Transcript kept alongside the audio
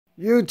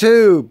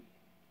YouTube.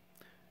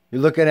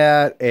 You're looking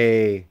at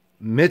a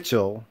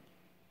Mitchell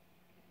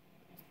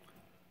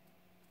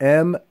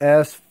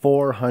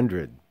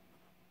MS400.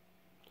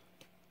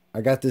 I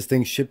got this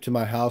thing shipped to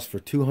my house for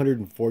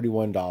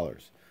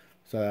 $241.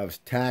 So that was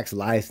tax,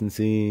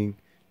 licensing,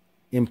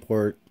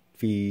 import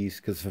fees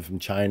because I'm from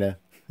China.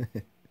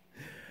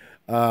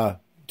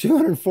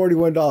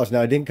 $241.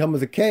 Now, it didn't come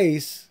with a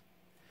case.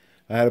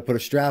 I had to put a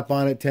strap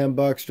on it,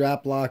 $10.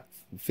 Strap lock,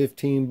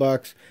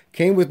 $15.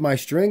 Came with my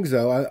strings,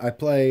 though. I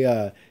play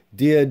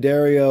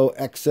D'Addario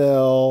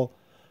XL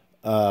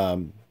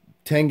 10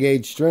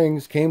 gauge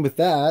strings. Came with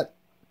that.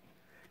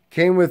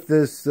 Came with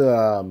this,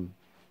 instead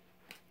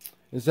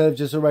of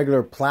just a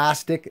regular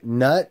plastic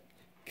nut,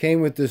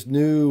 came with this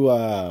new,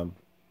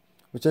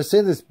 which I say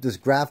this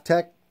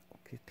Graphtec.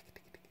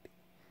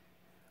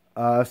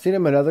 I've seen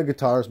them in other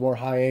guitars, more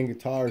high-end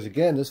guitars.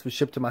 Again, this was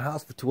shipped to my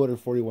house for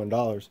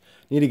 $241.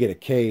 Need to get a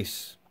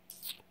case.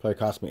 Probably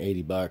cost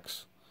me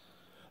 $80.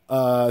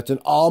 It's an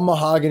all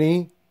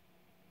mahogany.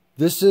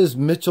 This is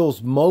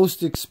Mitchell's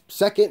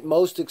second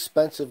most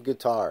expensive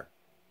guitar.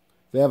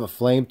 They have a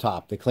flame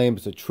top. They claim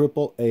it's a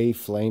AAA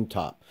flame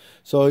top.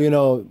 So, you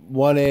know,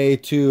 1A,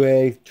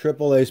 2A,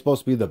 AAA is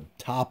supposed to be the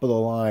top of the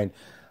line.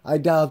 I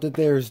doubt that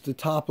there's the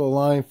top of the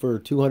line for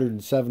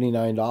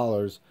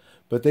 $279.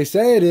 But they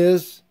say it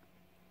is.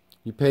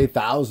 You pay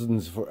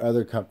thousands for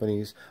other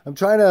companies. I'm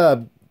trying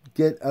to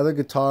get other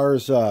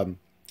guitars. I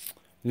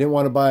didn't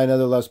want to buy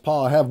another Les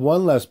Paul. I have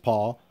one Les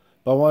Paul,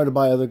 but I wanted to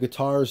buy other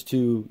guitars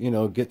to, you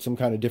know, get some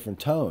kind of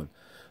different tone.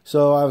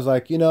 So I was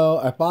like, you know,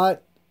 I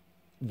bought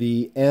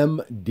the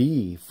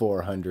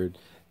MD400,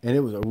 and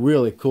it was a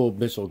really cool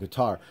Mitchell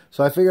guitar.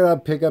 So I figured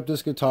I'd pick up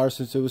this guitar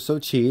since it was so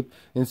cheap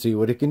and see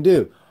what it can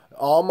do.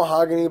 All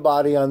mahogany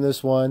body on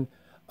this one.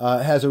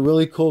 It has a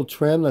really cool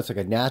trim. That's like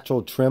a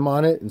natural trim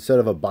on it. Instead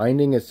of a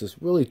binding, it's this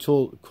really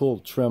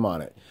cool trim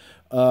on it.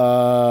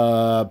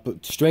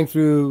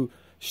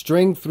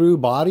 String through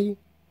body.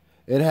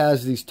 It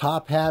has these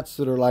top hats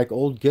that are like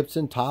old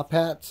Gibson top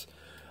hats.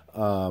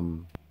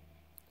 But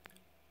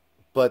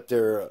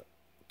they're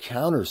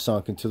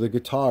countersunk into the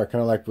guitar,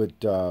 kind of like what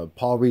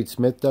Paul Reed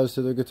Smith does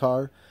to the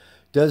guitar.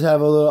 Does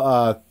have a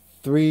little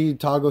 3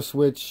 toggle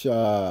switch,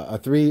 a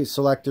 3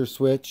 selector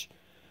switch.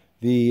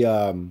 The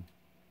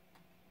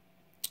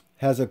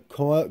has a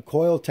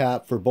coil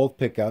tap for both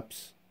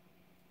pickups.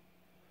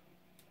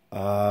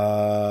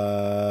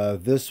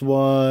 This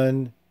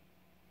one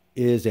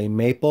is a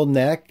maple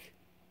neck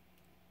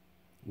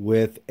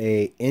with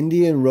a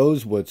Indian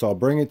rosewood. So I'll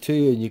bring it to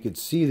you, and you can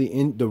see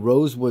the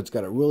rosewood's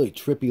got a really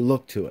trippy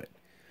look to it.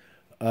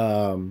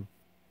 And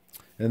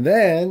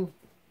then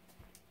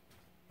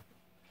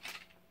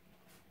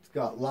it's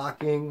got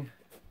locking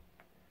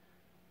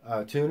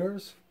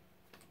tuners.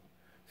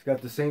 It's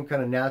got the same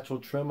kind of natural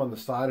trim on the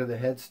side of the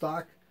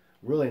headstock.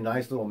 Really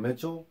nice little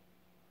Mitchell.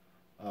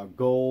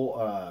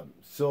 Gold,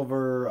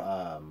 silver,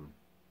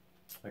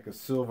 like a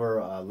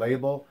silver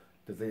label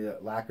that they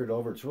lacquered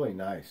over. It's really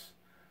nice.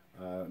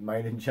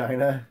 Made in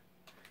China.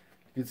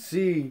 You can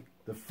see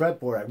the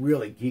fretboard. I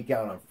really geek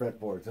out on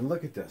fretboards. And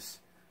look at this.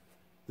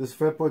 This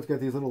fretboard's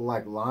got these little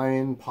like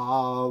lion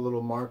paw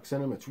little marks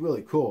in them. It's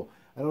really cool.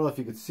 I don't know if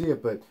you could see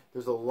it, but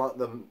there's a lot.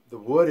 The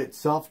wood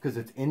itself, because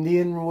it's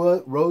Indian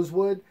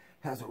rosewood,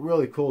 has a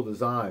really cool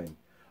design.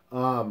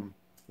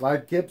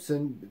 Like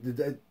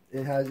Gibson,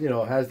 it has, you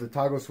know, has the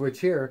toggle switch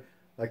here,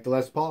 like the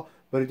Les Paul,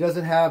 but it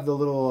doesn't have the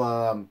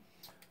little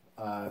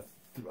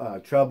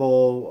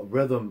treble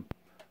rhythm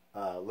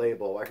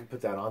label. I can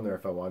put that on there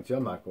if I want to.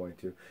 I'm not going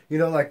to. You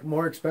know, like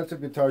more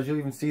expensive guitars, you'll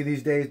even see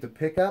these days the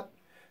pickup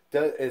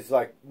is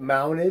like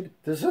mounted.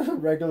 This is a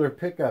regular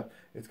pickup.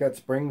 It's got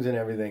springs and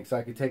everything, so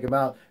I can take them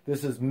out.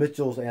 This is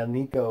Mitchell's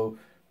Alnico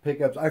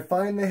pickups. I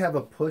find they have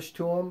a push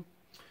to them.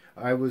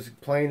 I was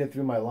playing it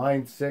through my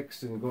Line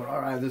 6 and going,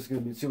 all right, this is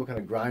going to see what kind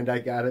of grind I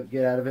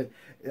get out of it.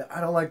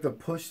 I don't like the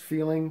push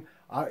feeling.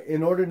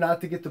 In order not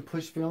to get the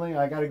push feeling,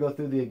 I got to go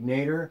through the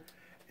Ignator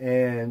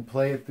and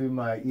play it through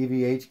my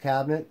EVH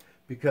cabinet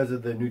because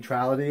of the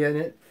neutrality in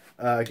it.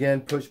 Again,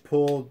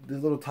 push-pull. These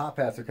little top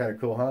hats are kind of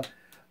cool, huh?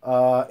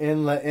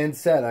 Inlet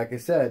set, like I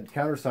said,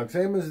 countersunk.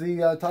 Same as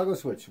the toggle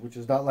switch, which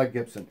is not like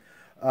Gibson.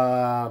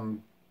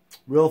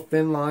 Real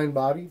thin line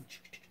body.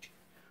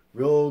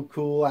 Real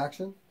cool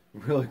action.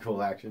 Really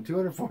cool action.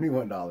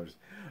 $241.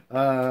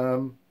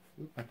 I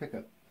pick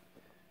up.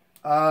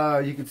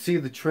 You can see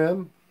the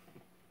trim,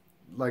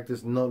 like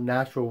this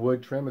natural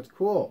wood trim. It's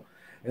cool.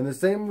 And the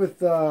same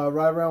with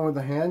right around where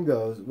the hand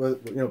goes,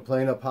 with, you know,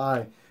 playing up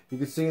high. You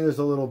can see there's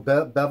a little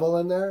bevel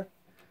in there,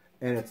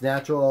 and it's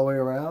natural all the way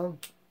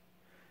around.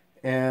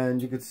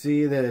 And you can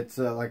see that it's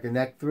like a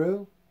neck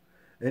through.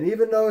 And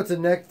even though it's a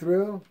neck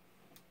through,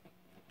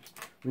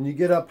 when you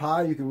get up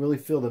high, you can really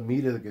feel the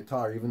meat of the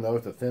guitar, even though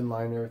it's a thin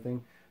line and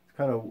everything.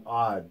 Kind of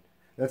odd.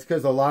 That's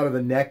because a lot of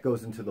the neck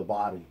goes into the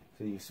body.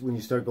 So when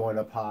you start going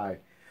up high,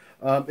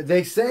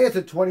 they say it's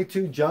a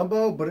 22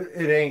 jumbo, but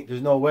it ain't.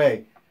 There's no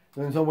way.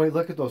 There's no way.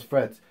 Look at those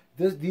frets.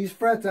 These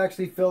frets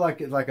actually feel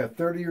like it's like a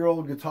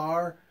 30-year-old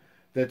guitar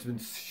that's been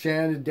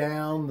sanded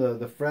down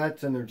the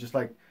frets, and they're just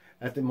like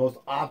at the most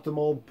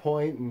optimal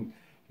point, and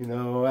you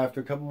know, after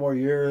a couple more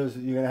years,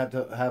 you're gonna have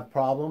to have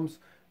problems.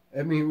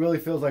 I mean, it really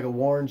feels like a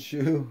worn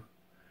shoe.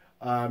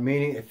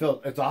 Meaning,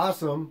 it's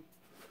awesome,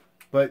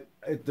 but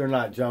they're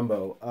not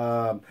jumbo.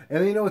 And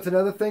then, you know what's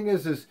another thing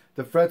is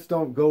the frets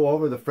don't go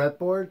over the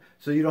fretboard,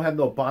 so you don't have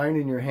no bind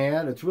in your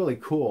hand. It's really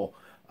cool.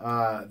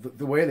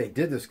 The way they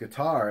did this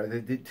guitar,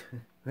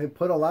 they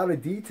put a lot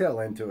of detail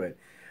into it.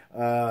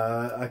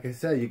 Like I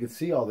said, you can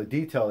see all the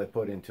detail they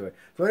put into it.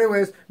 So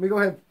anyways, let me go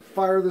ahead and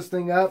fire this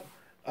thing up.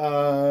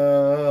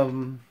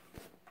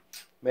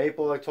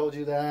 Maple, I told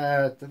you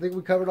that. I think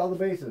we covered all the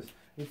bases.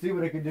 Let's see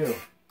what it can do.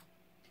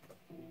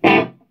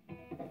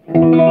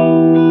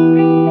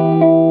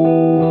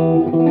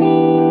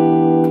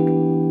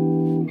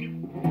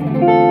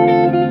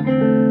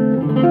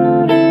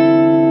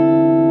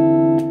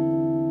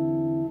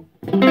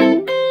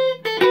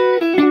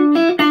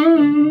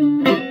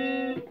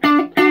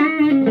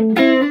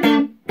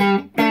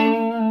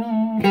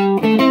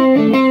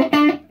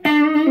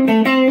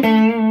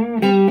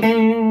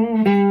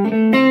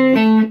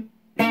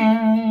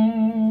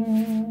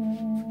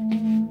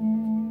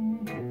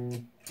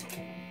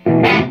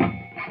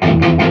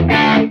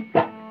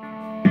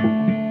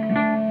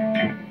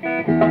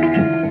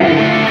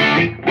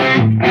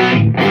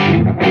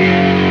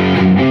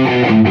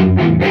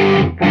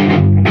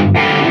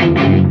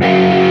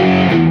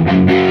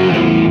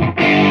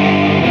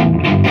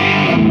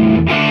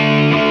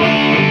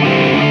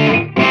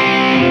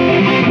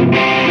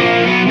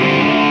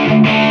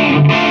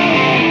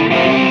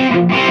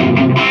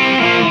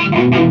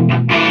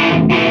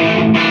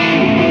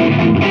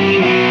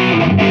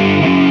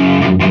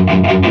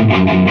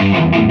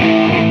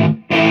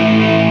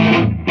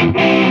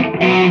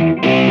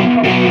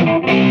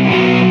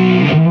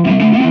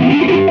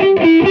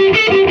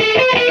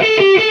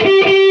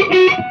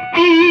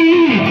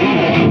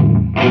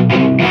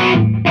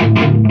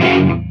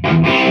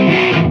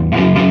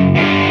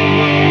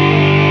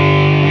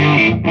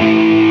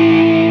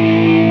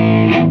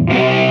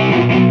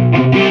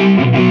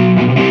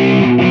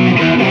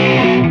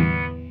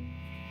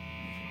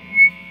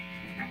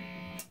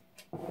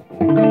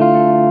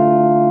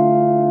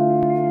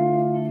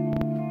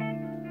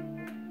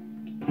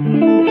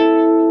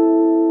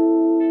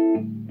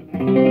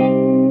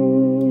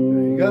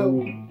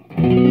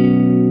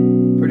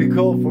 Pretty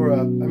cool for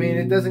I mean,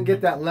 it doesn't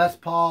get that Les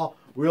Paul,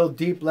 real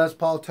deep Les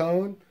Paul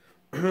tone.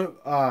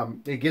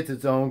 It gets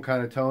its own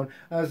kind of tone.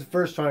 I was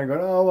first trying to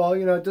go, oh, well,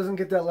 you know, it doesn't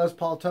get that Les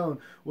Paul tone.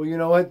 Well, you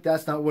know what?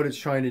 That's not what it's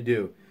trying to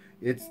do.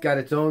 It's got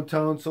its own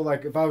tone. So,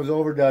 like, if I was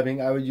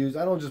overdubbing,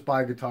 I don't just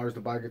buy guitars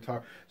to buy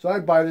guitar. So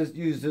I'd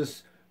use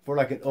this for,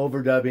 like, an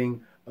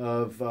overdubbing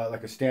of,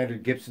 like, a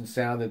standard Gibson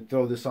sound and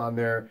throw this on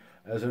there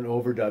as an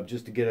overdub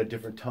just to get a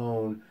different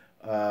tone,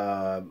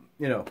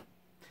 you know.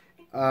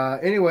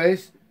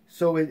 Anyways,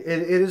 so it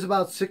is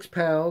about 6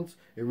 pounds.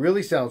 It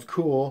really sounds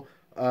cool.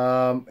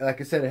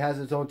 Like I said, it has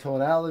its own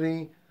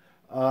tonality.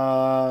 It's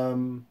a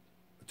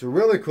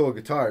really cool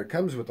guitar. It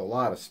comes with a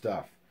lot of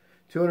stuff.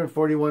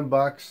 241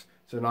 bucks.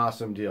 It's an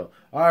awesome deal.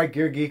 All right,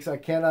 Gear Geeks, I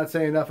cannot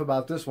say enough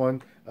about this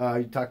one.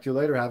 Talk to you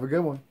later. Have a good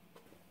one.